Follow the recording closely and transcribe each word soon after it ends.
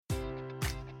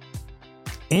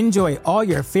Enjoy all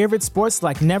your favorite sports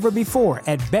like never before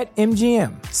at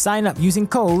BetMGM. Sign up using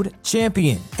code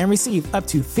CHAMPION and receive up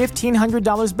to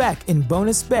 $1,500 back in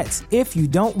bonus bets if you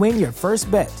don't win your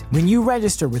first bet. When you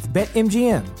register with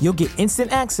BetMGM, you'll get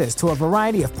instant access to a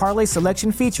variety of parlay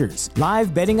selection features,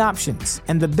 live betting options,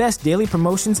 and the best daily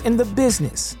promotions in the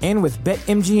business. And with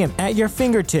BetMGM at your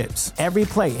fingertips, every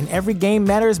play and every game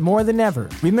matters more than ever.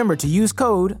 Remember to use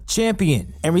code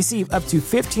CHAMPION and receive up to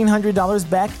 $1,500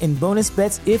 back in bonus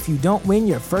bets if you don't win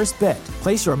your first bet.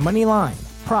 Place your money line,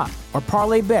 prop, or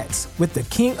parlay bets with the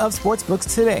king of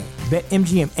sportsbooks today.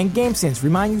 BetMGM and GameSense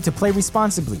remind you to play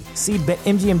responsibly. See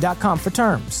BetMGM.com for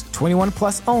terms. 21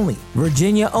 plus only.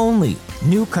 Virginia only.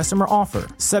 New customer offer.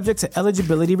 Subject to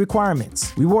eligibility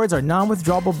requirements. Rewards are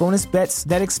non-withdrawable bonus bets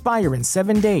that expire in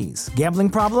 7 days. Gambling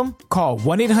problem? Call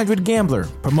 1-800-GAMBLER.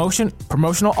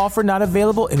 Promotional offer not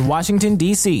available in Washington,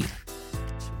 D.C.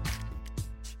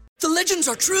 The legends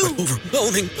are true.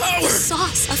 Overwhelming power! The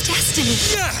sauce of destiny.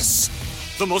 Yes!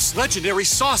 The most legendary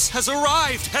sauce has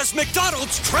arrived as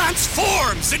McDonald's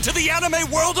transforms into the anime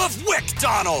world of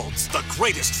WickDonald's. The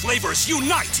greatest flavors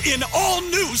unite in all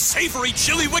new savory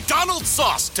chili McDonald's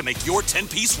sauce to make your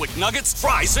 10-piece Wick Nuggets,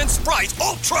 fries, and Sprite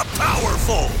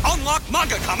ultra-powerful. Unlock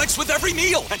manga comics with every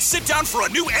meal and sit down for a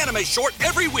new anime short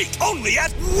every week only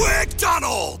at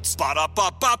WickDonald's.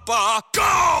 Ba-da-ba-ba-ba,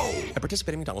 go! At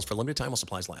participating McDonald's for a limited time while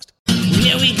supplies last.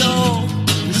 Here we go.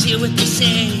 Let's hear what they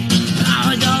say.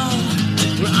 Power go.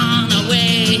 We're on our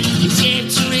way.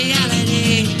 Escape to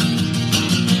reality.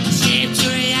 Escape to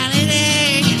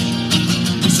reality.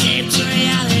 Escape to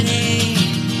reality.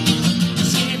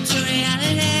 Escape to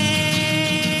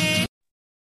reality.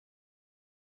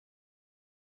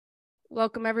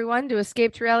 Welcome, everyone, to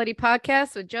Escape to Reality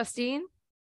podcast with Justine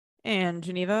and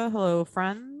Geneva. Hello,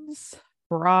 friends.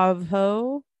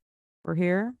 Bravo. We're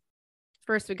here.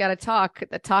 First, we got to talk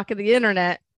the talk of the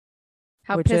internet.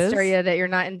 How Which pissed is? are you that you're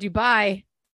not in Dubai?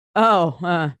 Oh,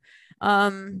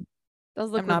 Those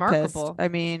look I'm not remarkable. pissed. I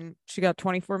mean, she got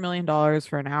 $24 million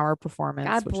for an hour performance.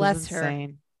 God which bless is her.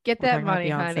 insane. Get We're that talking about money,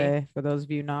 honey. Beyonce, for those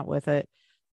of you not with it.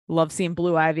 Love seeing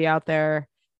Blue Ivy out there.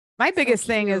 My So biggest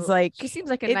thing is cute. like, she seems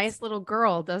like a it's- nice little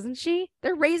girl, doesn't she?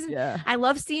 They're raising. yeah, I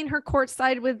love seeing her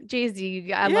courtside with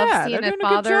Jay-Z. I Yeah, love they're seeing a doing a good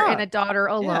father job. and a daughter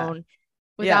alone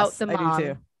without Yes, the I do mom.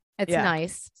 too. It's Yeah.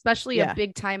 nice, especially Yeah. a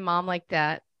big time mom like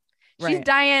that. She's Right.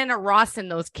 Diana Ross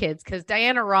and those kids, because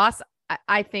Diana Ross,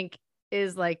 I think,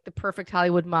 is like the perfect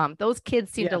Hollywood mom. Those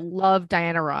kids seem Yeah. to love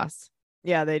Diana Ross.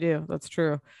 Yeah, they do. That's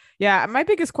true. Yeah, my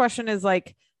biggest question is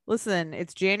like, listen,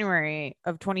 it's January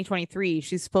of 2023.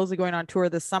 She's supposedly going on tour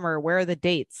this summer. Where are the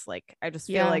dates? Like, I just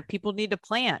feel Yeah. like people need to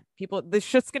plan. This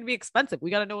shit's gonna be expensive.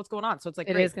 We got to know what's going on. So it's like,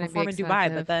 It great, is gonna be perform in Dubai,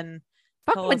 expensive. but then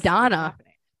Fuck tell us what's Madonna.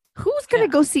 happening. Who's gonna Yeah.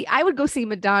 go see? I would go see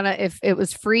Madonna if it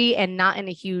was free and not in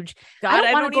a huge. God, I don't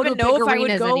I wanna don't go to even know big if I would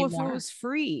arenas go if anymore. it was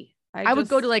free. I would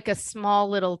go just- to like a small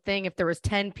little thing if there was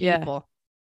 10 Yeah. people.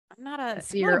 I'm not a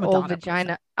See I'm not a your old Madonna person.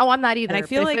 vagina. Oh, I'm not either. And I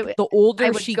feel but if like it- the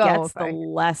older would she go gets, if the I-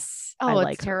 less I oh,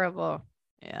 like it's her. terrible.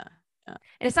 Yeah. And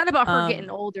it's not about her getting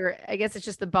Um, older. I guess it's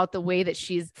just about the way that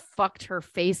she's fucked her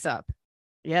face up.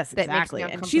 Yes, That exactly. makes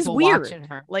me And she's uncomfortable weird. watching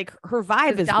her. Like her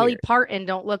vibe 'Cause is Dolly weird. Parton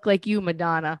don't look like you,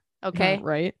 Madonna. Okay.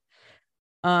 Right.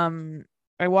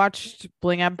 I watched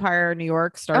Bling Empire New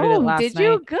York. Started it Oh, last did night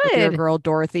you? with your Good. girl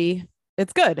Dorothy.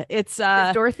 It's good. It's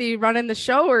Is Dorothy running the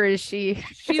show, or is she?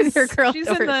 she's your girl she's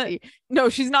in Dorothy? the no,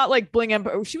 she's not like Bling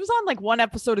Empire. She was on like one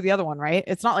episode of the other one, right?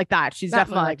 It's not like that. She's Not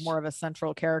definitely like much. more of a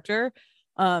central character.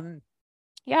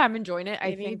 Yeah, I'm enjoying it. I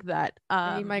Maybe- think that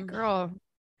Hey, my girl.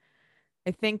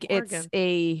 I think Morgan.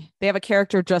 they have a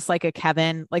character just like a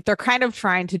Kevin. Like they're kind of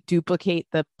trying to duplicate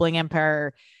the Bling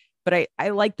Empire, but I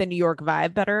like the New York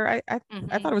vibe better. I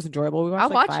Mhm. thought it was enjoyable. We watched I'll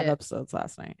like watch 5 it. episodes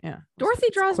last night. Yeah. Dorothy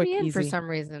It's draws quick, me in for easy. some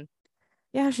reason.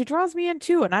 Yeah, she draws me in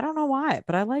too, and I don't know why,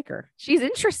 but I like her. She's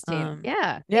interesting.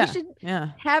 Yeah. They should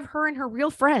Yeah. have her and her real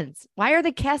friends. Why are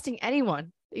they casting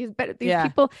anyone? These Yeah.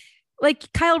 people,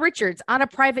 like Kyle Richards on a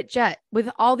private jet with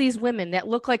all these women that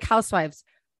look like housewives.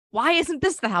 Why isn't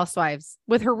this the housewives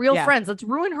with her real Yeah. friends? Let's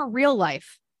ruin her real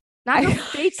life, not her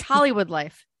fake Hollywood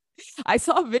life. I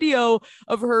saw a video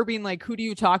of her being like, "Who do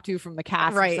you talk to from the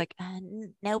cast?" Right. She's like,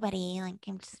 Nobody. Like,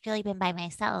 I'm just really been by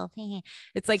myself.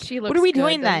 "It's like, She what looks are we good,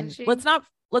 doing then? doesn't she?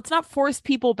 Let's not force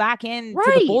people back into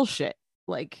Right. the bullshit."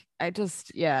 Like,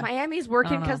 yeah, Miami's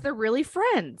working know. because they're really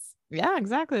friends. yeah,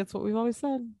 exactly. That's what we've always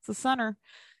said. It's the center.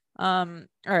 All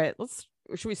right,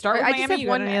 should we start with I just Miami? have You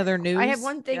got one- any other news? I have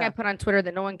one thing Yeah. I put on Twitter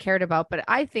that no one cared about, but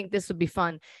I think this would be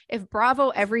fun if Bravo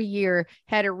every year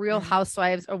had a Real Mhm.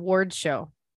 Housewives awards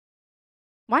show.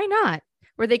 Why not?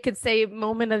 Where they could say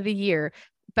moment of the year.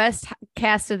 best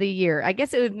cast of the year. I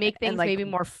guess it would make And, things like- maybe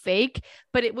more fake,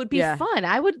 but it would be Yeah. fun.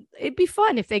 It'd be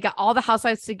fun if they got all the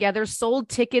housewives together, sold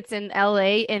tickets in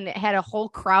LA, and had a whole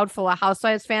crowd full of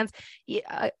housewives fans.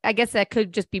 Yeah, I guess that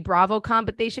could just be BravoCon,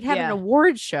 but they should have an Yeah.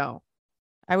 award show.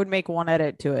 I would make one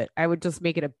edit to it. I would just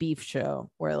make it a beef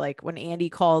show where like when Andy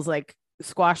calls like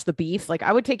squash the beef, like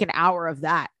I would take an hour of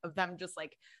that, of them just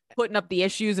like putting up the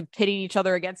issues and pitting each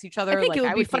other against each other. I think Like, it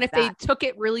would be fun take if they that. took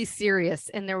it really serious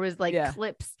and there was like Yeah.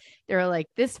 clips. They were like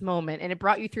this moment, and it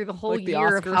brought you through the whole Like the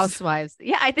year of Oscars. Housewives.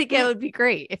 Yeah, I think it would be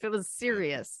great if it was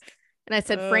serious. And I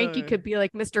said Frankie Uh. could be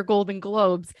like Mr. Golden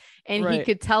Globes, and he Right.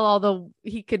 could tell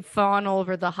he could fawn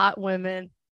over the hot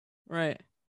women. Right.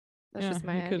 That's just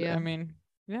my you could- idea. I mean,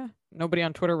 yeah. Nobody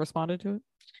on Twitter responded to it.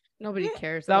 Nobody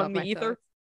cares It's out about in the my ether. thoughts.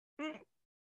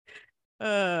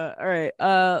 All right.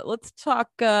 Let's talk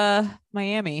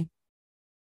Miami.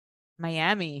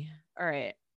 All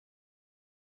right.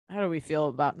 How do we feel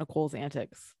about Nicole's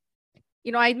antics?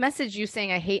 You know, I messaged you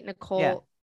saying I hate Nicole. Yeah.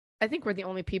 I think we're the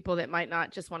only people that might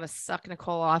not just want to suck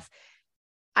Nicole off.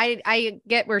 I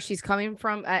get where she's coming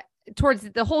from towards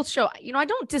the whole show. You know, I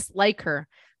don't dislike her,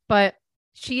 but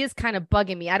she is kind of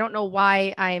bugging me. I don't know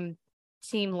why I'm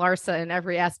team Larsa in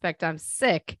every aspect. I'm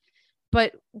sick,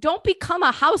 but don't become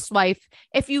a housewife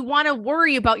if you want to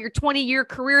worry about your 20-year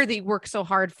career that you work so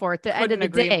hard for at the end of the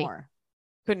agree day. more.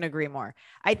 Couldn't agree more.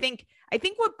 I think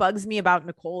what bugs me about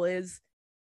Nicole is,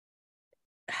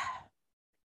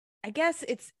 I guess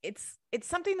it's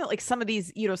something that like some of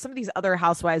these other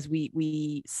housewives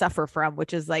we suffer from,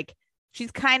 which is like she's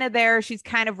kind of there, she's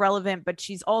kind of relevant, but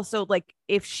she's also like,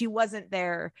 if she wasn't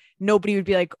there, nobody would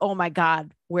be like, oh my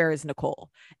God, where is Nicole?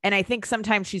 And I think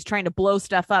sometimes she's trying to blow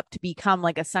stuff up to become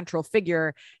like a central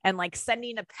figure, and like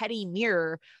sending a petty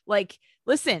mirror. Like,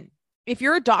 listen, if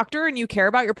you're a doctor and you care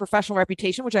about your professional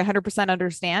reputation, which I 100%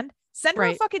 understand, send her a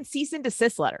Right. fucking cease and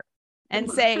desist letter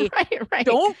and say, right.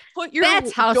 don't put your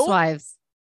That's don't- housewives.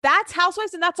 that's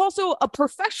housewives, and that's also a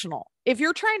professional. If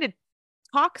you're trying to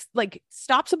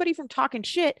stop somebody from talking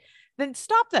shit, then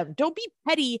stop them. Don't be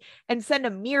petty and send a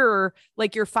mirror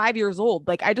like you're 5 years old.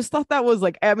 Like, I just thought that was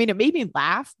like, I mean, it made me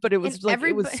laugh, but it was And like,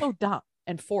 it was everybo- so dumb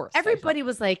and forced. I felt. Everybody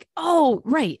was like, oh,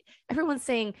 right. Everyone's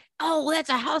saying, oh, that's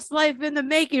a housewife in the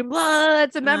making. Blah,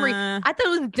 that's a memory. I thought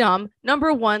it was dumb.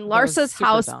 Number one, was Larsa's super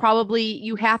house, dumb. probably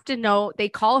you have to know. They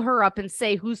call her up and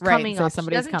say who's Right, coming so up. She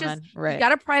somebody's doesn't coming. just, Right. you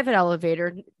got a private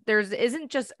elevator. Isn't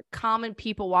just common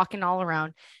people walking all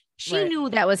around. She Right. knew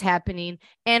that was happening.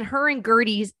 And her and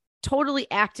Gertie's totally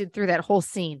acted through that whole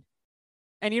scene.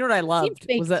 And you know what I Seemed loved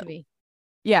fake was to that, me.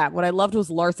 yeah, what I loved was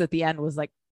Larsa at the end was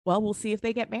like, well, we'll see if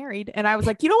they get married. And I was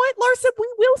like, you know what, Larsa, we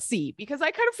will see, because I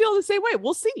kind of feel the same way.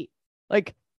 We'll see.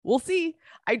 Like, we'll see.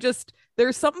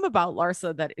 There's something about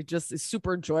Larsa that it just is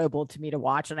super enjoyable to me to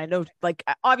watch. And I know, like,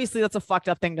 obviously that's a fucked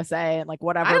up thing to say and like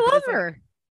whatever. I but love it's like, her.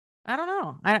 I don't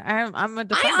know. I'm a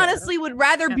defender. I honestly would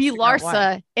rather Can't be figure out why.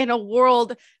 Larsa in a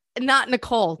world, not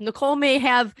Nicole. Nicole may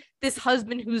have this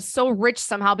husband who's so rich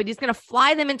somehow, but he's going to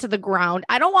fly them into the ground.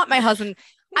 I don't want my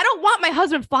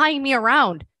husband flying me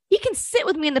around. He can sit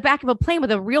with me in the back of a plane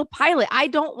with a real pilot. I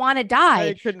don't want to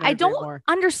die. couldn't I agree don't more.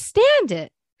 understand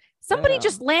it. Somebody Yeah.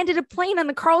 just landed a plane on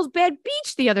the Carlsbad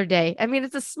beach the other day. I mean,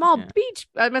 it's a small Yeah. beach,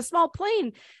 a small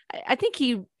plane. I think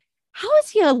how is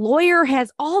he a lawyer,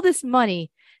 has all this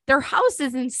money? Their house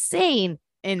is insane.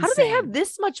 How do they have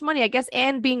this much money? I guess,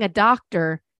 and being a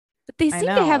doctor, but they I seem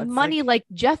to know, have it's money like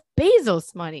Jeff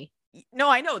Bezos money. No,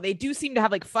 I know they do seem to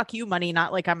have like fuck you money,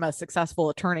 not like I'm a successful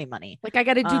attorney money. Like I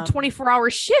got to do Um, 24-hour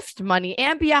shift money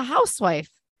and be a housewife.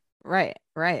 Right.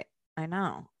 I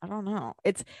know. I don't know.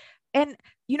 And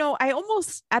you know, I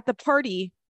almost at the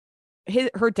party,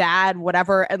 her dad,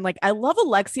 whatever, and like I love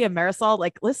Alexia and Marisol.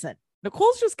 Like, listen,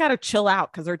 Nicole's just got to chill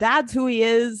out because her dad's who he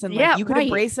is, and like Yeah, you can right.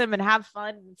 embrace him and have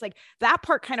fun. It's like that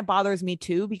part kind of bothers me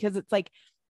too, because it's like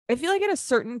I feel like at a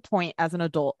certain point as an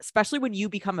adult, especially when you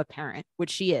become a parent, which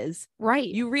she is, Right.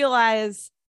 you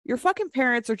realize your fucking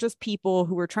parents are just people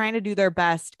who are trying to do their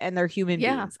best and they're human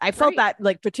Yeah, beings. I felt right. that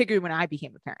like particularly when I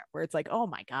became a parent, where it's like, oh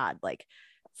my God, like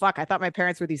fuck, I thought my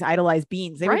parents were these idolized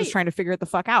beings. They were just Right. trying to figure it the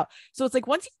fuck out. So it's like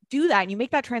once you do that and you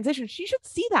make that transition, she should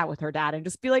see that with her dad and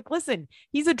just be like, listen,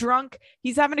 he's a drunk,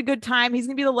 he's having a good time, he's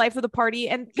gonna be the life of the party,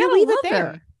 and you Gotta leave it love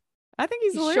there. him. I think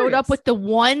he's He hilarious. showed up with the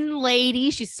one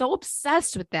lady. She's so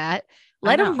obsessed with that.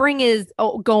 Let I him know. bring his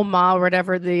goma, or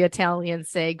whatever the Italians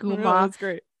say. No, Guma. that's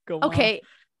great. Go Mom. Okay.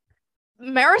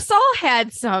 Marisol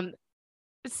had some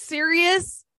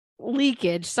serious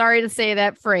leakage. Sorry to say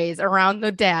that phrase around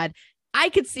the dad. I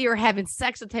could see her having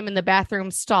sex with him in the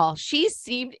bathroom stall. She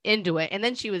seemed into it. And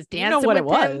then she was You dancing know what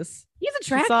with it him. was. He's She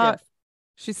saw, attractive.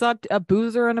 She saw a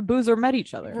boozer and a boozer met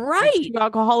each other. Right. Like two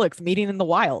alcoholics meeting in the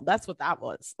wild. That's what that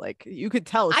was. Like you could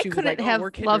tell I she was couldn't like, oh, have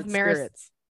we're loved kindred Maris.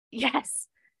 spirits. Yes.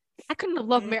 I couldn't have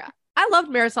loved I loved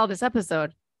Marisol this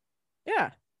episode.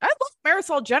 Yeah. I love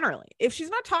Marisol generally. If she's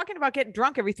not talking about getting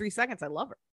drunk every 3 seconds, I love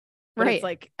her. But Right. it's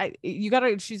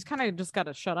like she's kind of just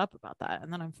gotta shut up about that,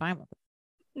 and then I'm fine with it.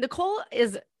 Nicole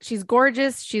she's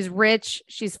gorgeous, she's rich,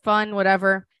 she's fun,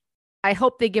 whatever. I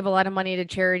hope they give a lot of money to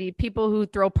charity. People who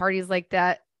throw parties like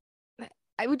that,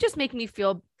 it would just make me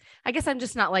feel, I guess I'm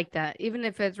just not like that. Even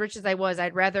if as rich as I was,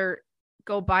 I'd rather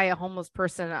go buy a homeless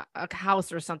person a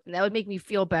house or something. That would make me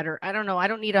feel better. I don't know. I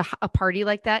don't need a party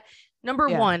like that. Number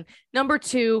one. Number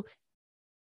two,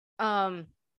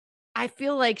 I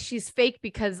feel like she's fake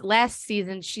because last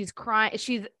season she's crying.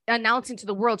 She's announcing to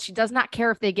the world she does not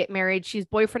care if they get married. She's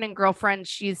boyfriend and girlfriend.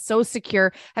 She's so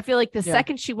secure. I feel like the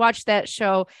second she watched that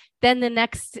show, then the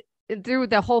next through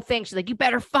the whole thing, she's like, you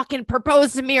better fucking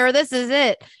propose to me or this is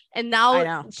it. And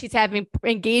now she's having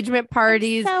engagement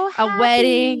parties, a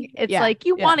wedding. It's like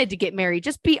you wanted to get married.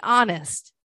 Just be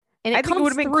honest. And I think it would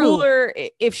have been cooler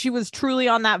if she was truly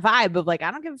on that vibe of like,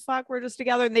 I don't give a fuck, we're just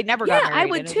together, and they never got married. I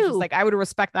would and it was too. just like I would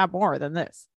respect that more than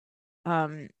this.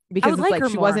 Because it's like like her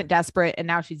she more. wasn't desperate, and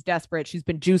now she's desperate. She's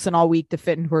been juicing all week to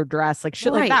fit into her dress, like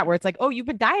shit like that. Where it's like, oh, you've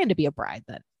been dying to be a bride.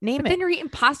 Then name but it. then you're eating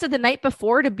pasta the night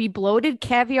before to be bloated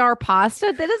caviar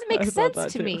pasta. That doesn't make I thought sense that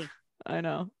to too. me. I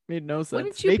know, made no sense.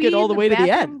 Wouldn't you Make be it all in the way to the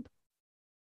bathroom end.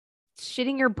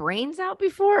 shitting your brains out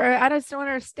before? I just don't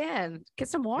understand. Get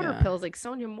some water Yeah. pills like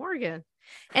Sonia Morgan.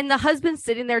 And the husband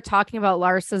sitting there talking about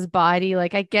Larsa's body.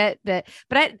 Like I get that,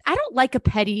 but I don't like a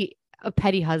petty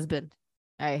husband.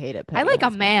 I hate it. I like a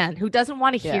man who doesn't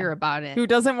want to hear about it. Who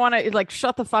doesn't want to like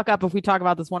shut the fuck up if we talk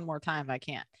about this one more time. I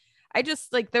can't. I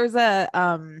just like there's a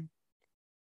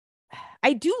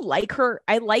I do like her.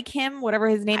 I like him, whatever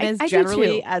his name is, I do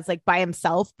generally too. as like by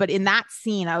himself. But in that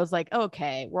scene, I was like,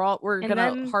 okay, we're And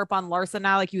gonna then- harp on Larsa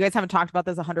now. Like you guys haven't talked about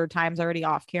this 100 times already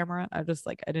off camera. I just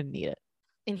like I didn't need it.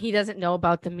 And he doesn't know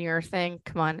about the mirror thing.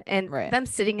 Come on. And them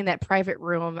sitting in that private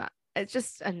room, it's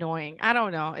just annoying. I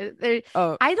don't know.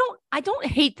 I don't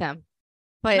hate them,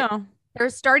 but No. they're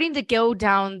starting to go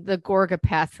down the Gorga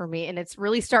path for me. And it's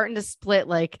really starting to split.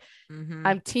 Like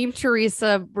I'm team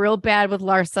Teresa, real bad with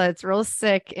Larsa. It's real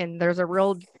sick. And there's a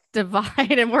real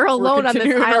divide and we're alone on this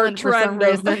continuing our island for some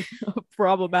trend of reason.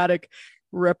 problematic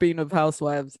repping of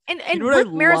housewives. And You know what I rip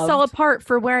Marisol loved? apart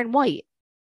for wearing white.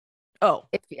 Oh,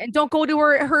 And don't go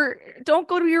to don't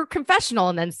go to your confessional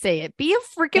and then say it. Be a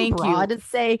freaking Thank you broad and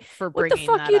say, for what the bringing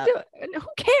fuck that you up. do? Who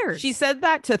cares? She said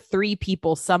that to 3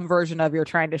 people, some version of you're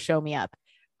trying to show me up.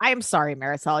 I am sorry,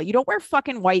 Marisol. You don't wear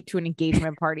fucking white to an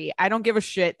engagement party. I don't give a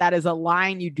shit. That is a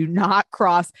line you do not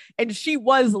cross. And she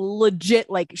was legit.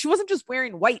 Like she wasn't just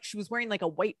wearing white. She was wearing like a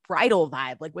white bridal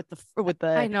vibe, like with the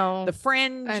I know the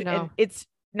fringe. I know. And it's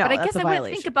no, but I that's guess a I wouldn't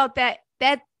violation. think about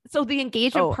that. So the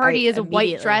engagement Oh, party is a white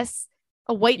immediately. dress.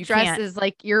 A white You dress can't. is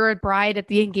like you're a bride at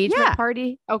the engagement Yeah.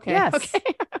 party. Okay. Yes. Okay.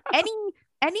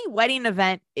 any wedding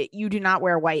event, you do not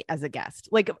wear white as a guest.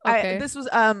 Like Okay. this was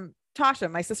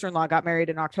Tasha, my sister-in-law, got married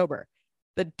in October.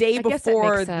 The day I guess that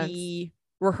before makes sense. the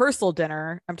rehearsal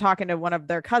dinner, I'm talking to one of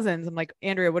their cousins. I'm like,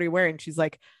 Andrea, what are you wearing? She's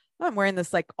like, oh, I'm wearing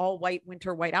this like all white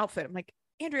winter white outfit. I'm like,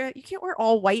 Andrea, you can't wear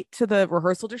all white to the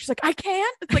rehearsal dinner. She's like, I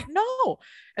can't. It's like, no.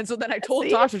 And so then I told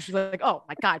See? Tasha, she's like, oh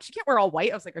my God, she can't wear all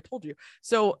white. I was like, I told you.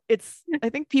 So I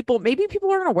think maybe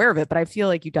people aren't aware of it, but I feel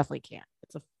like you definitely can't.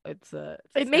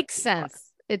 It makes step too far.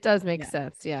 sense. It does make Yeah.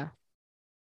 sense. Yeah.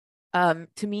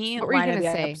 To me, What were you line of gonna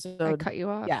the say? I episode- cut you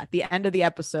off. yeah, the end of the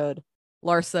episode,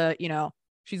 Larsa,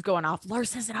 she's going off.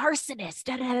 Larsa's an arsonist.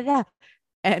 Da, da, da, da.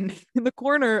 And in the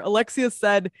corner, Alexia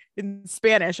said in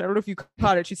Spanish, I don't know if you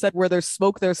caught it. She said, where there's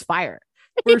smoke, there's fire.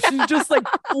 Where she's just like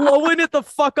blowing it the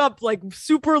fuck up, like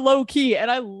super low key.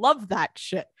 And I love that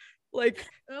shit. Like,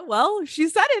 well, she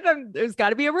said it, and there's got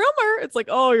to be a rumor. It's like,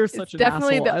 oh, you're such an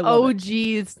Definitely asshole. I the love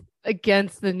it. OGs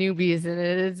against the newbies, and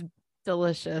it is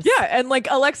delicious. Yeah, and like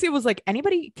Alexia was like,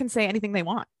 anybody can say anything they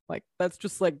want. Like that's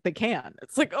just like they can.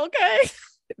 It's like, okay.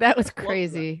 That was that.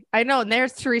 crazy. I know. And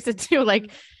there's Teresa too.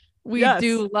 Like we Yes.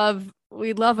 do love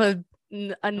a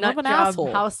nut love an job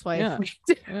asshole. housewife. Yeah. We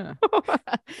do. Yeah.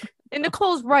 And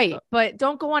Nicole's right, but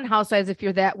don't go on Housewives if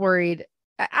you're that worried.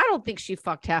 I don't think she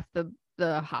fucked half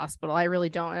the hospital. I really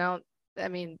don't. I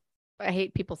mean, I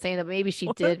hate people saying that. Maybe she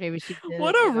did. Maybe she did.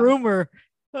 What a rumor.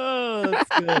 Oh,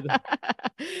 that's good. But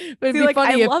it'd See, be like, I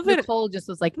funny if love it. Nicole just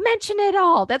was like, mention it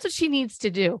all. That's what she needs to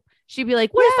do. She'd be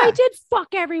like, what if I Yeah. did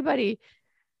fuck everybody?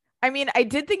 I mean, I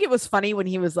did think it was funny when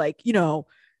he was like,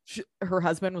 her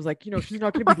husband was like, she's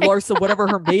not going to be Larsa, whatever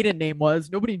her maiden name was.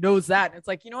 Nobody knows that. And it's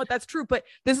like, you know what? That's true. But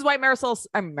this is why why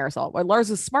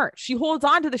Larsa's smart. She holds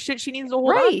on to the shit she needs to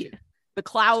hold on to. The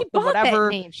clout, the whatever.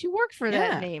 That name. She worked for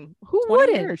that name. Who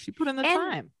wouldn't? She put in the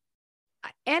time.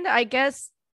 And I guess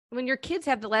when your kids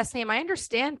have the last name, I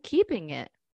understand keeping it.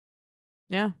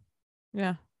 Yeah.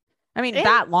 Yeah. I mean,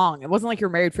 that long. It wasn't like you're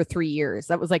married for 3 years.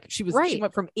 That was like she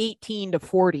went from 18 to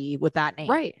 40 with that name.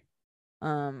 Right.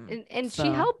 And she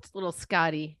helped little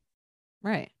Scotty.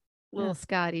 Right. Little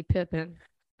Scotty Pippen.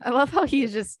 I love how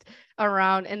he's just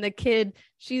around, and the kid,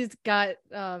 she's got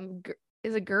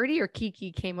is it Gertie or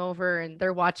Kiki came over and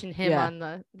they're watching him on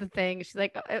the thing. She's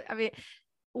like, I mean,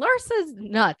 Larsa's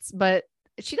nuts, but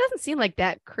she doesn't seem like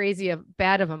that crazy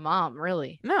bad of a mom,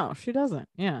 really. No, she doesn't.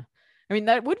 Yeah. I mean,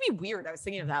 that would be weird. I was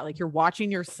thinking of that. Like, you're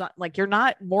watching your son, like, you're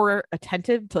not more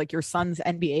attentive to like your son's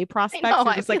NBA prospects.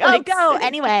 You're just like, oh, go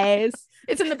anyways.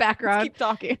 It's in the background. Keep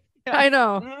talking. Yeah. I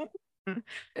know.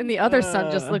 And the other son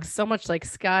just looks so much like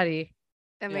Scotty.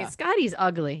 I mean, Scotty's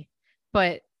ugly,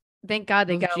 but thank God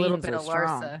they got a little bit of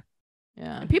Larsa.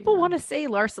 Yeah. And people want to say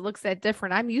Larsa looks that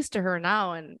different. I'm used to her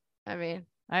now. And I mean,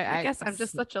 I guess I'm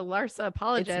just such a Larsa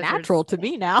apologizer. It's natural to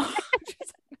me now.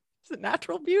 It's a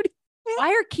natural beauty. Why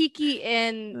are Kiki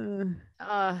and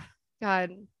God, why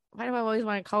do I always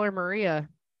want to call her Maria?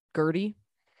 Gertie?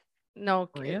 No,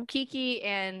 Maria? Kiki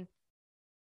and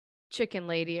Chicken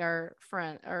Lady are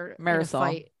Marisol. in a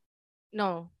fight.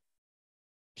 No.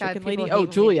 Chicken Lady? Oh,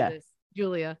 Julia.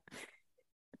 Julia.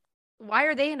 Why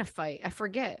are they in a fight? I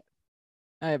forget.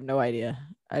 I have no idea.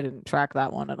 I didn't track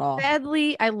that one at all.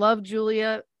 Sadly, I love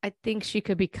Julia. I think she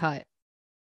could be cut.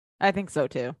 I think so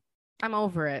too. I'm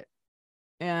over it.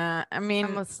 Yeah, I mean,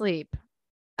 I'm asleep.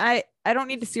 I don't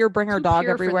need to see her bring her dog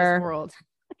everywhere. World.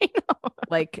 I know.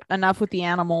 Like, enough with the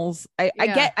animals. I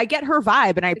get her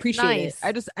vibe and I appreciate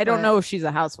it. I don't know if she's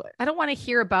a housewife. I don't want to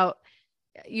hear about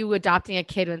you adopting a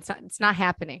kid when it's not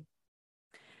happening.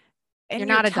 And you're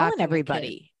not telling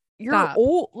everybody. You're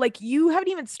old, like you haven't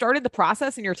even started the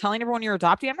process and you're telling everyone you're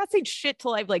adopting. I'm not saying shit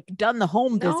till I've like done the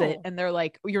home visit and they're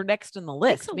like, you're next in the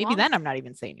list. Maybe then I'm not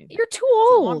even saying anything. You're too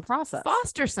old. Long process.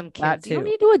 Foster some kids. You don't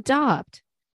need to adopt.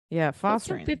 Yeah,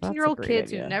 fostering 15-year-old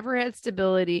kids who never had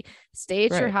stability. Stay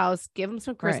at your house. Give them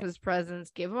some Christmas presents.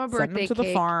 Give them a birthday cake. To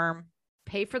the farm.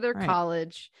 Pay for their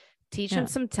college. Teach them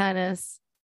some tennis.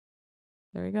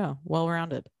 There you go.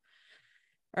 Well-rounded.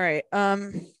 All right.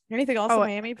 Anything else in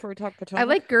Miami before we talk Potomac? I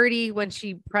like Gertie when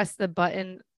she pressed the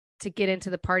button to get into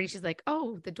the party. She's like,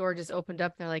 "Oh, the door just opened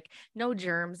up." And they're like, "No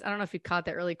germs." I don't know if you caught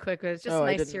that really quick, but it's just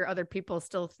nice to hear other people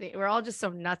still think we're all just so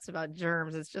nuts about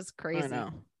germs. It's just crazy. I know.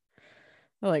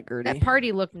 I like Gertie. That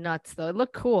party looked nuts though. It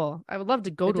looked cool. I would love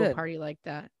to go to a party like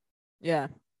that. Yeah.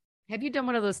 Have you done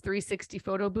one of those 360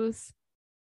 photo booths?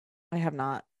 I have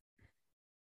not.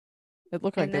 It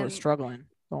looked like they were struggling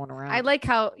going around. I like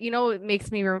how, it makes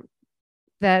me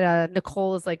that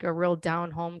Nicole is like a real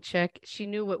down home chick. She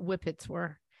knew what whippets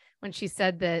were when she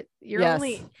said that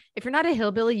if you're not a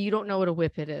hillbilly, you don't know what a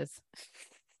whippet is.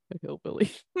 A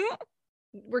hillbilly.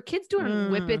 Were kids doing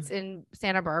whippets in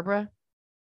Santa Barbara?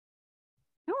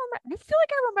 I feel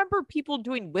like I remember people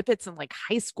doing whippets in like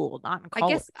high school, not in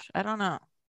college. I don't know.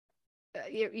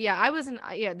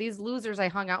 These losers I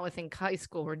hung out with in high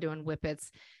school were doing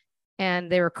whippets.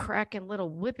 And they were cracking little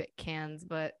whippet cans,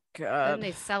 but then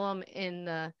they sell them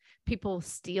in people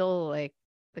steal like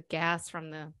the gas from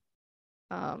the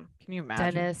can you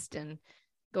imagine? Dentist and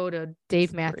go to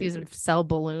Dave Matthews and sell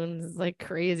balloons. It's like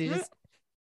crazy, just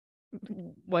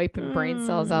wiping brain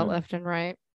cells out left and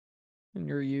right. In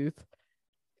your youth.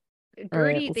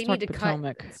 Gertie, they need to cut.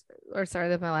 Or sorry,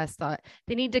 that's my last thought.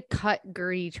 They need to cut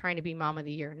Gertie trying to be mom of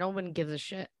the year. No one gives a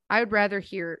shit. I would rather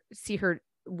see her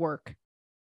work.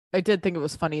 I did think it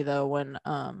was funny though when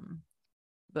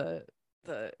it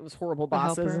was Horrible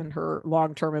Bosses and her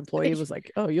long-term employee was like,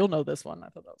 "Oh, you'll know this one." I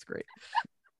thought that was great.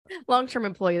 Long-term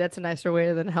employee, that's a nicer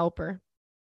way than helper.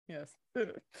 Yes.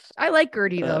 I like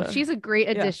Gertie though. She's a great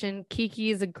addition.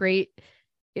 Kiki is a great,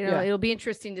 it'll be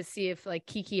interesting to see if like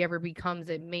Kiki ever becomes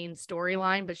a main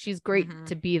storyline, but she's great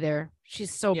to be there.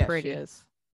 She's so pretty. She is.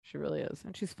 She really is.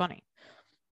 And she's funny.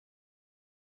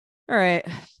 All right.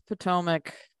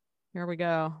 Potomac. Here we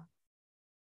go.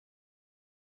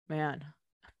 Man.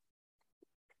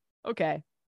 Okay.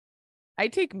 I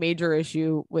take major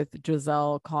issue with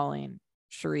Giselle calling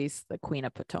Charisse the Queen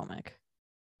of Potomac.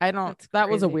 That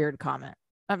was a weird comment.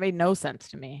 That made no sense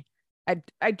to me.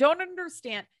 I don't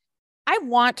understand. I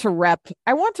want to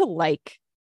like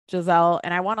Giselle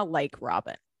and I want to like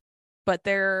Robin. But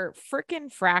their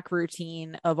freaking frack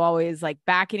routine of always like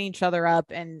backing each other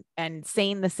up and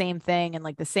saying the same thing and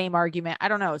like the same argument. I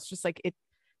don't know. It's just like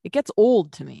It gets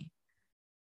old to me.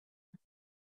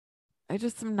 I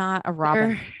just am not a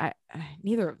Robin.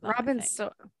 Neither of them. Robin's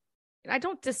so. I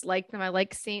don't dislike them. I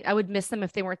like seeing. I would miss them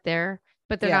if they weren't there,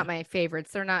 but they're not my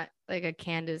favorites. They're not like a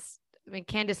Candace. I mean,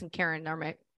 Candace and Karen are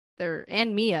my. They're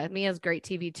and Mia. Mia's great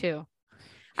TV too.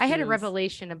 I had a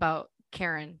revelation about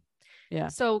Karen. Yeah.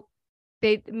 So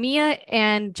Mia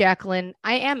and Jacqueline,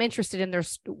 I am interested in their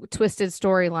twisted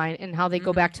storyline and how they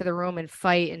go back to the room and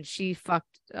fight, and she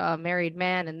fucked a married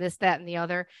man and this, that, and the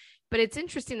other. But it's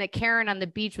interesting that Karen on the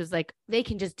beach was like, they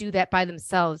can just do that by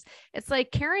themselves. It's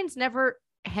like Karen's never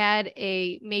had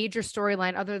a major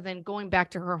storyline other than going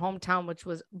back to her hometown, which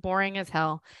was boring as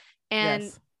hell.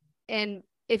 And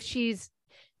if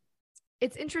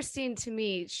it's interesting to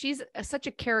me. She's such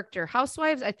a character.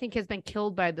 Housewives, I think, has been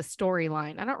killed by the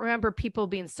storyline. I don't remember people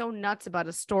being so nuts about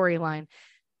a storyline.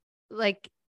 Like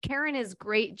Karen is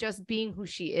great just being who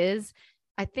she is.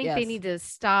 I think they need to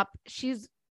stop. She's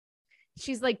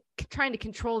like trying to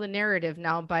control the narrative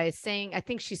now by saying, I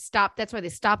think she stopped. That's why they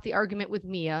stopped the argument with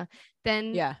Mia.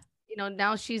 Then,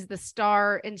 now she's the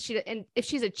star, and if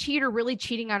she's a cheater, really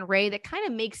cheating on Ray, that kind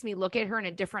of makes me look at her in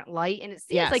a different light. And it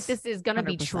seems like this is going to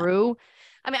be true.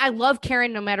 I mean, I love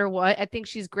Karen no matter what. I think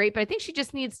she's great, but I think she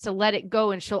just needs to let it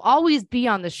go, and she'll always be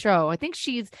on the show. I think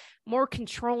she's more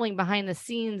controlling behind the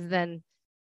scenes and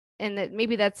that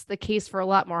maybe that's the case for a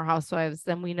lot more housewives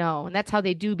than we know. And that's how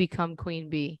they do become Queen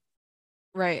Bee.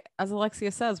 Right. As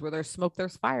Alexia says, where there's smoke,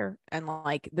 there's fire. And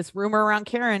like this rumor around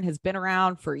Karen has been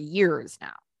around for years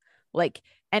now. Like,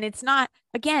 and it's not,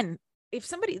 again,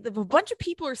 if a bunch of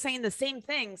people are saying the same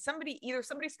thing, somebody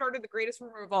started the greatest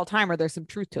rumor of all time, or there's some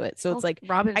truth to it. So it's like,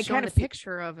 Robin's showing a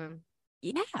picture of him.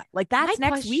 Yeah. Like that's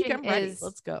next week. I'm ready.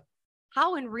 Let's go.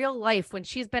 How in real life, when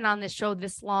she's been on this show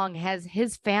this long, has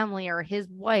his family or his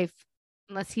wife,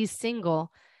 unless he's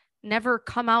single, never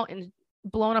come out and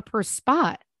blown up her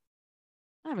spot?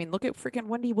 I mean, look at freaking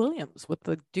Wendy Williams with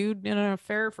the dude in an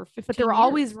affair for 15 years. But there were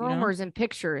always rumors and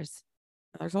pictures.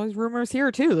 There's always rumors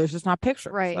here too. There's just not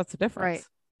pictures. Right. That's the difference. Right.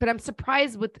 But I'm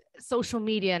surprised with social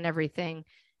media and everything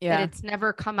that it's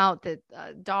never come out that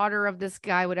daughter of this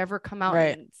guy would ever come out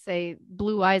and say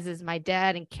Blue Eyes is my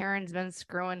dad and Karen's been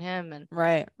screwing him. And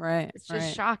right. It's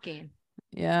just shocking.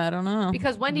 Yeah. I don't know.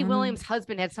 Because Wendy Williams'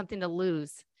 husband had something to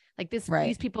lose. Like this,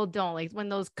 these people don't. Like when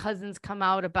those cousins come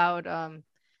out about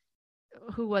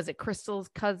who was it, Crystal's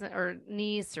cousin or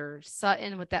niece or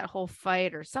Sutton with that whole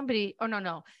fight, or somebody,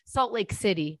 no, Salt Lake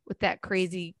City with that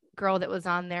crazy girl that was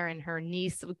on there and her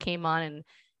niece came on, and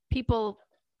people,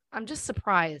 I'm just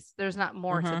surprised there's not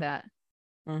more to that.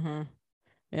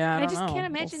 Yeah. I just can't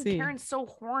imagine Karen's so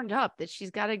horned up that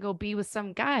she's got to go be with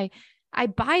some guy. I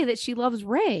buy that she loves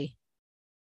Ray.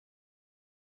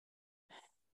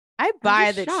 I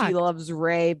buy that she loves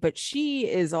Ray, but she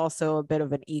is also a bit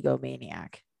of an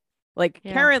egomaniac. Like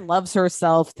Karen loves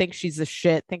herself, thinks she's a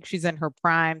shit, thinks she's in her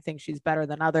prime, thinks she's better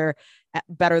than ever.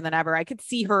 I could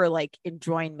see her like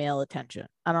enjoying male attention.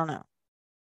 I don't know.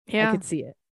 Yeah, I could see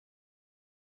it.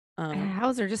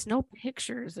 How's there just no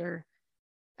pictures? Or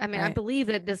I mean, I believe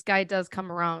that this guy does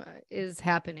come around, is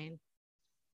happening.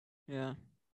 Yeah.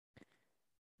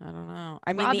 I don't know.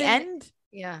 I mean, the end.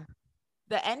 Yeah.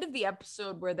 The end of the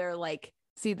episode where they're like,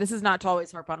 see, this is not to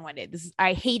always harp on Wendy.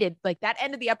 I hated, like, that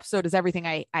end of the episode is everything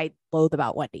I loathe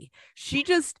about Wendy. She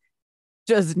just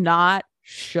does not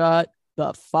shut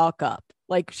the fuck up.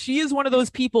 Like, she is one of those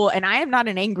people, and I am not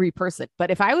an angry person, but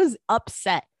if I was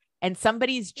upset and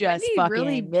somebody's just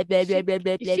Wendy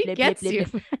fucking she gets you.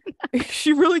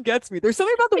 She really gets me. There's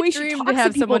something about the way she talks to have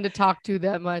to people. someone to talk to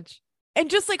that much. And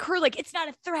just like her, like, it's not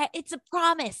a threat, it's a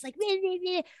promise. Like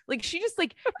she just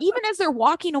like, even as they're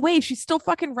walking away, she's still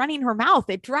fucking running her mouth.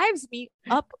 It drives me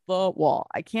up the wall.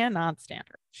 I cannot stand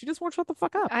her. She just won't shut the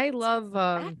fuck up. I love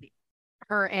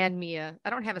her and Mia. I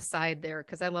don't have a side there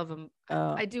because I love them.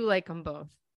 I do like them both.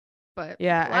 But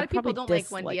yeah, a lot of people don't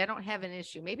like Wendy. I don't have an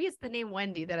issue. Maybe it's the name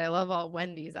Wendy that I love all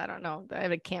Wendy's. I don't know. I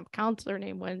have a camp counselor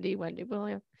named Wendy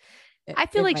Williams. I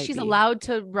feel like she's allowed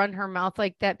to run her mouth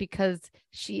like that because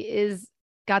she is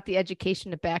got the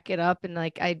education to back it up. And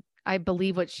like, I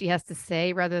believe what she has to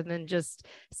say rather than just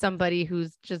somebody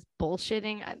who's just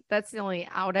bullshitting. That's the only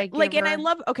out I give like, and her. I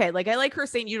love, I like her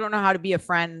saying, you don't know how to be a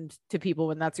friend to people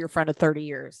when that's your friend of 30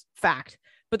 years. Fact.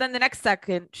 But then the next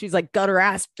second she's like, gutter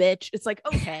ass bitch. It's like,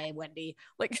 okay, Wendy,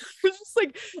 like, it's just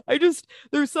like,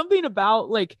 there's something about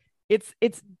like,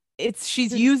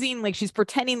 she's using, like, she's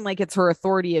pretending like it's her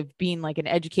authority of being like an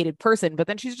educated person, but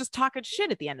then she's just talking shit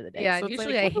at the end of the day. Yeah, so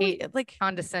usually like, I hate like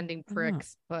condescending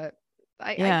pricks, but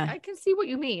I can see what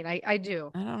you mean. I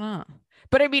do. I don't know.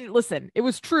 But I mean, listen, it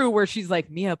was true where she's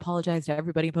like, Mia apologized to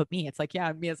everybody but me. It's like,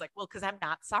 yeah, Mia's like, well, because I'm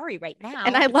not sorry right now.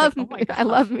 And I It's love like, oh my I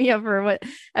love gosh. Mia for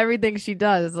everything she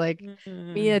does. Like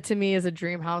Mm. Mia to me is a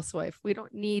dream housewife. We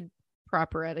don't need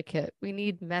proper etiquette. We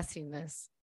need messiness.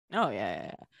 Oh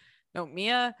yeah. No,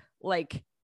 Mia, like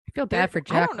I feel bad for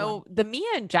Jacqueline. I don't know. The Mia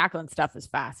and Jacqueline stuff is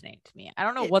fascinating to me. I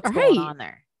don't know It- what's going right. on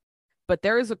there. But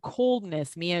there is a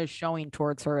coldness Mia is showing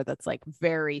towards her that's like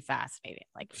very fascinating.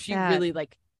 Like she Sad. really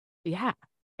like, yeah.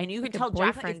 And you Like can a tell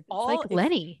Jacqueline boyfriend. if It's all like if-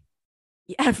 Lenny.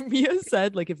 Yeah, if Mia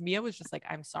said like if Mia was just like,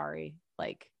 I'm sorry,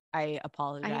 like I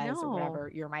apologize or know. whatever,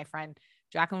 you're my friend,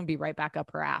 Jacqueline would be right back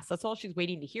up her ass. That's all she's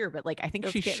waiting to hear. But like I think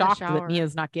Let's she's get in the shocked that shower.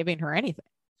 Mia's not giving her anything.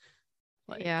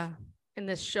 Like, Yeah. And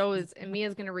this show is, and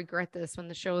Mia's gonna regret this when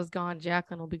the show is gone.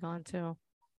 Jacqueline will be gone too.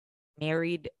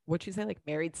 married, what'd you say? Like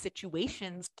married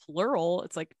situations, plural.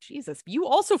 It's like, Jesus, you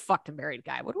also fucked a married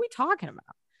guy. What are we talking about?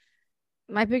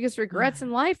 My biggest regrets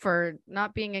in life are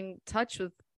not being in touch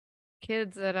with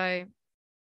kids that I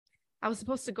was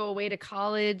supposed to go away to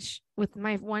college with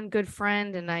my one good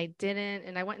friend and I didn't.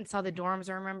 And I went and saw the dorms,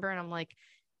 I remember, and I'm like,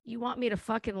 you want me to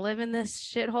fucking live in this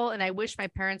shithole? And I wish my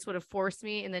parents would have forced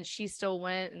me. And then she still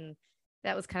went, and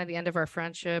that was kind of the end of our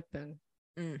friendship. And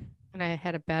and I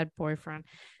had a bad boyfriend.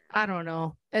 I don't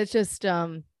know. It's just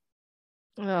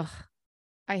ugh.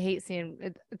 I hate seeing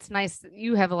it. It's nice that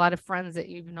you have a lot of friends that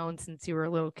you've known since you were a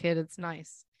little kid. It's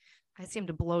nice. I seem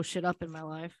to blow shit up in my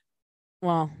life.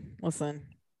 Well, listen,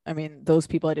 I mean, those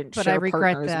people I didn't But I share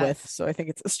regret partners that. with. So I think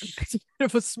it's a bit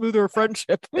of a smoother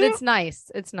friendship. But it's nice.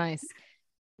 It's nice.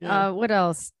 Yeah. What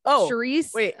else? Oh,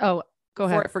 Charisse. wait. Oh, go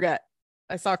Before ahead. I forget,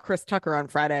 I saw Chris Tucker on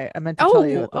Friday. I meant to tell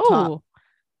you at the top.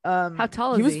 How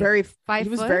tall he is was he? very 5 he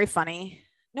was foot? very funny.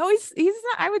 No, he's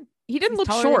not. He didn't He's look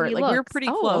taller than short. he Like we were looks. pretty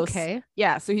Oh, close. okay.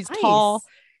 Yeah, so he's Nice. tall.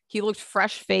 He looked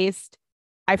fresh faced.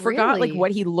 I forgot like Really?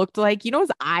 what he looked like. You know,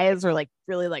 his eyes are like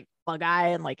really like bug eye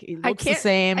and like he looks the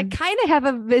same. I kind of have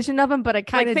a vision of him, but I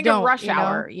kind of think don't. of Rush you know?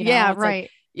 Hour. You know? Yeah, It's like- right.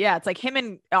 yeah, it's like him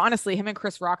and honestly, him and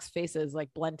Chris Rock's faces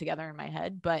like blend together in my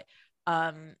head. But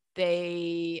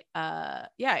they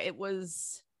it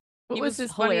was What he was was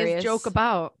his hilarious. funniest joke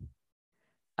about?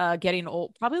 Getting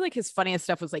old. Probably like his funniest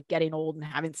stuff was like getting old and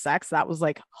having sex. That was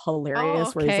like hilarious.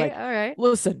 Oh, Where he's okay, like, all right.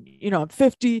 listen, you know, I'm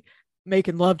 50,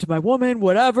 making love to my woman,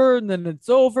 whatever, and then it's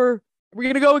over. We're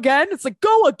gonna go again. It's like,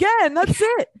 go again. That's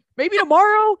it. Maybe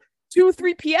tomorrow, 2 or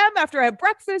 3 p.m. after I have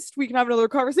breakfast, we can have another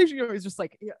conversation. You know, he's just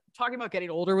like talking about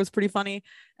getting older was pretty funny.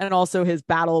 And also his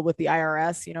battle with the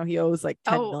IRS. You know, he owes like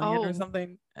 10 million or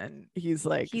something. And he's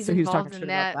like, He's so he was involved talking in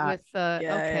shit about that with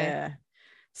okay. yeah.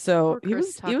 So Poor he Chris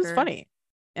was Tucker. funny.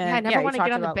 And Yeah, I never he want to talked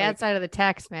get on the about, bad like, side of the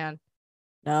tax, man.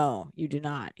 no, you do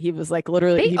not. He was like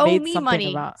literally They he owe made me something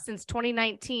money about since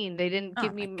 2019. They didn't Oh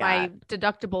give me my my God.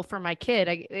 deductible for my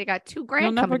kid. They got $2 grand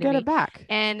you'll never coming to get me, it back.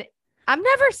 and I'm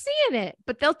never seeing it.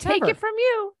 But they'll take Never. it from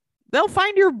you They'll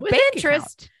find your with bank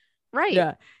interest, right?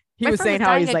 account. Yeah. He My was friend saying how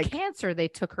dying he's of like cancer. They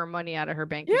took her money out of her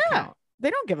bank Yeah. account. they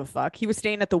don't give a fuck. He was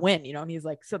staying at the Wynn, you know, and he's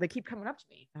like, so they keep coming up to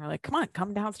me. And they're like, come on,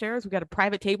 come downstairs. We got a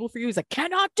private table for you. He's like,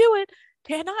 cannot do it.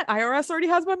 Cannot. IRS already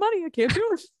has my money. I can't do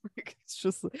it. Like, it's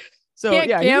just so Can't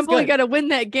yeah. he was gamble. You good. got to win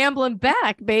that gambling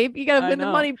back, babe. You got to I win the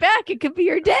know. money back. It could be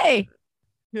your day.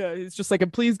 Yeah, he's just like,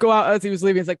 and please go out as he was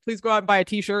leaving. He's like, please go out and buy a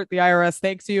t-shirt. The IRS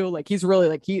thanks you. Like he's really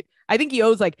like I think he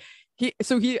owes like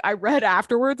I read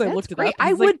afterwards. I That's looked it great. up. I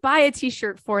He's would like, buy a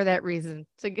T-shirt for that reason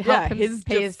to help Yeah, him his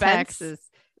pay his defense taxes.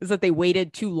 is that they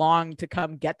waited too long to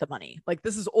come get the money. Like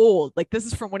this is old. Like this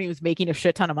is from when he was making a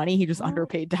shit ton of money. He just Oh.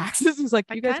 underpaid taxes. He's like,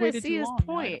 I you guys kind of waited see too his long. Yeah, I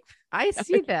know. point. I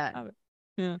see that.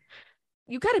 Yeah.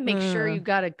 You got to make sure Uh. you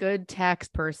got a good tax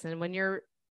person when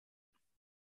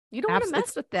you don't want to mess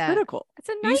It's with that. critical. It's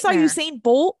a You saw nightmare. Usain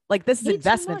Bolt. Like this is Way too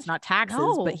investments, much. not taxes.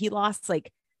 No. But he lost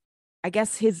like, I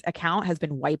guess his account has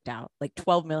been wiped out. Like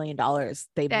 $12 million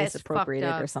they That is misappropriated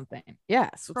fucked or up. something. Yeah.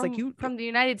 So it's like you from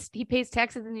the he pays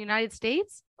taxes in the United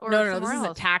States or no, this somewhere isn't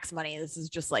else? tax money. This is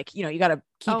just like, you know, you got to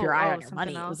keep your eye Oh, on your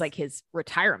money. something It was else. like his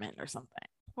retirement or something.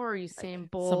 Poor Usain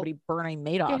Bolt. Somebody burning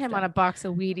Madoff. Get him on a down, box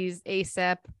of Wheaties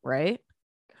ASAP. right?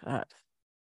 God.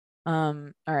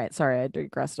 All right. Sorry, I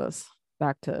digressed us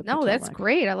back to No, that's Potomac.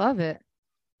 great. I love it.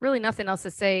 Really nothing else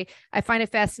to say. I find it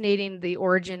fascinating the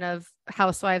origin of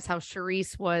Housewives, how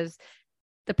Charisse was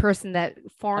the person that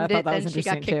formed thought it. that was Then she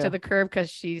got interesting, kicked to too. the curb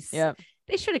because Yeah.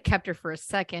 they should have kept her for a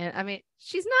second. I mean,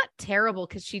 she's not terrible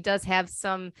because she does have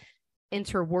some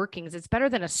interworkings. It's better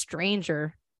than a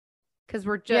stranger because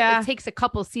Yeah. it takes a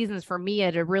couple seasons for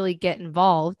Mia to really get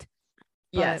involved.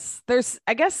 But Yes. There's,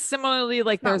 I guess, similarly,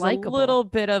 like not there's likable. a little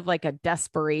bit of like a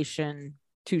desperation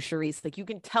to Charisse. Like you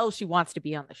can tell she wants to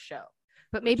be on the show.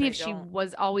 But maybe I if she don't-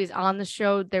 was always on the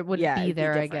show, there wouldn't Yeah, be it'd be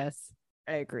there, I different. guess.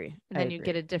 I agree. And then you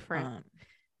get a different. Um,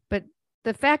 But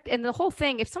the fact and the whole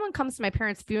thing, if someone comes to my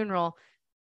parents' funeral,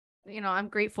 I'm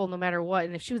grateful no matter what.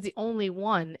 And if she was the only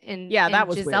one, and that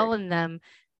was Giselle weird. and them.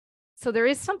 So there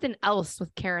is something else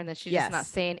with Karen that she's just not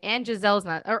saying, and Giselle's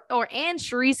not, and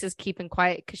Charisse is keeping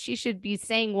quiet because she should be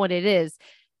saying what it is.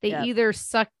 They either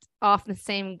sucked off the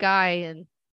same guy, and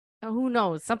who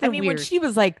knows, something. I mean, weird. when she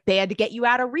was like, they had to get you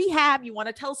out of rehab. You want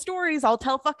to tell stories? I'll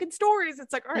tell fucking stories.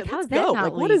 It's like, all right, let's go.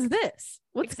 Like, what is this?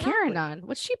 What's Karen on?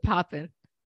 What's she popping?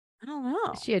 I don't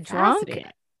know. Is she a drunk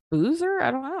boozer? I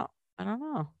don't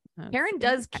know. Karen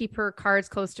does keep her cards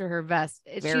close to her vest.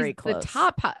 Very she's close. The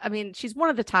top. I mean, she's one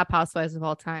of the top housewives of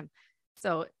all time.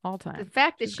 So all time. The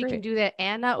fact that she can do that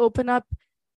and not open up,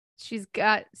 she's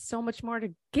got so much more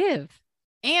to give.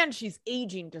 And she's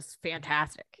aging just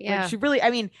fantastic. Yeah. Like, she really,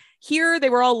 I mean, here they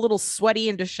were all a little sweaty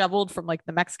and disheveled from like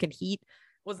the Mexican heat.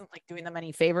 Wasn't like doing them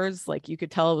any favors. Like you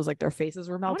could tell it was like their faces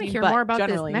were I melting. want to hear more about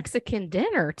this Mexican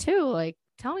dinner too. Like,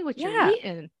 tell me what you're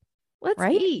eating. Let's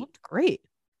eat. Looked great.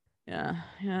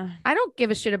 Yeah. I don't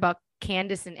give a shit about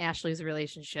Candace and Ashley's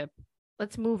relationship.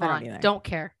 Let's move on. Don't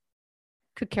care.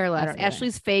 Could care less.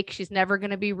 Ashley's fake. She's never going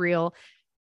to be real.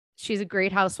 She's a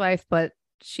great housewife, but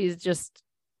she's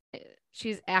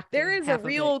acting. There is a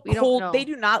real cold. They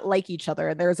do not like each other,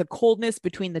 and there's a coldness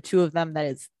between the two of them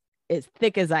that is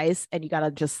thick as ice, and you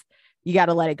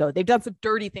gotta let it go. They've done some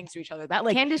dirty things to each other. That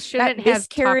like Candace shouldn't have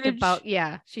talked about.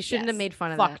 Yeah, she shouldn't have made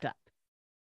fun of fucked that. Up.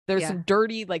 There's some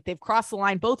dirty, like they've crossed the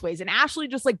line both ways. And Ashley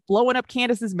just like blowing up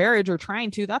Candace's marriage or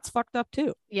trying to, that's fucked up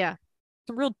too. Yeah.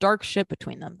 Some real dark shit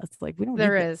between them. That's like, we don't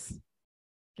There need is.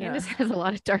 Candace has a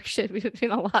lot of dark shit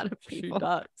between a lot of people. She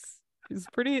does. She's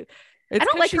pretty. I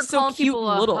don't like her calling so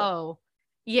people a little. hoe.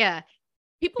 Yeah.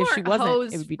 People if aren't she wasn't,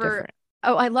 hoes it would be for, different.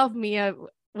 Oh, I love Mia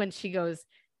when she goes,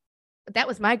 that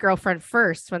was my girlfriend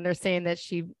first, when they're saying that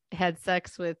she had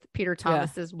sex with Peter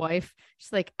Thomas's wife.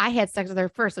 She's like, I had sex with her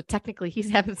first, so technically he's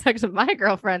having sex with my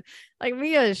girlfriend. Like,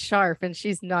 Mia is sharp and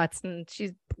she's nuts and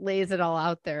she lays it all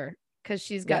out there because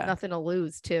she's got nothing to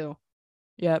lose too.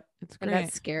 Yep, it's great. And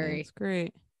that's scary. It's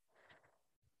great.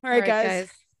 All right, guys.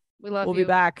 We love you. We'll be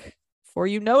back before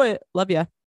you know it. Love ya.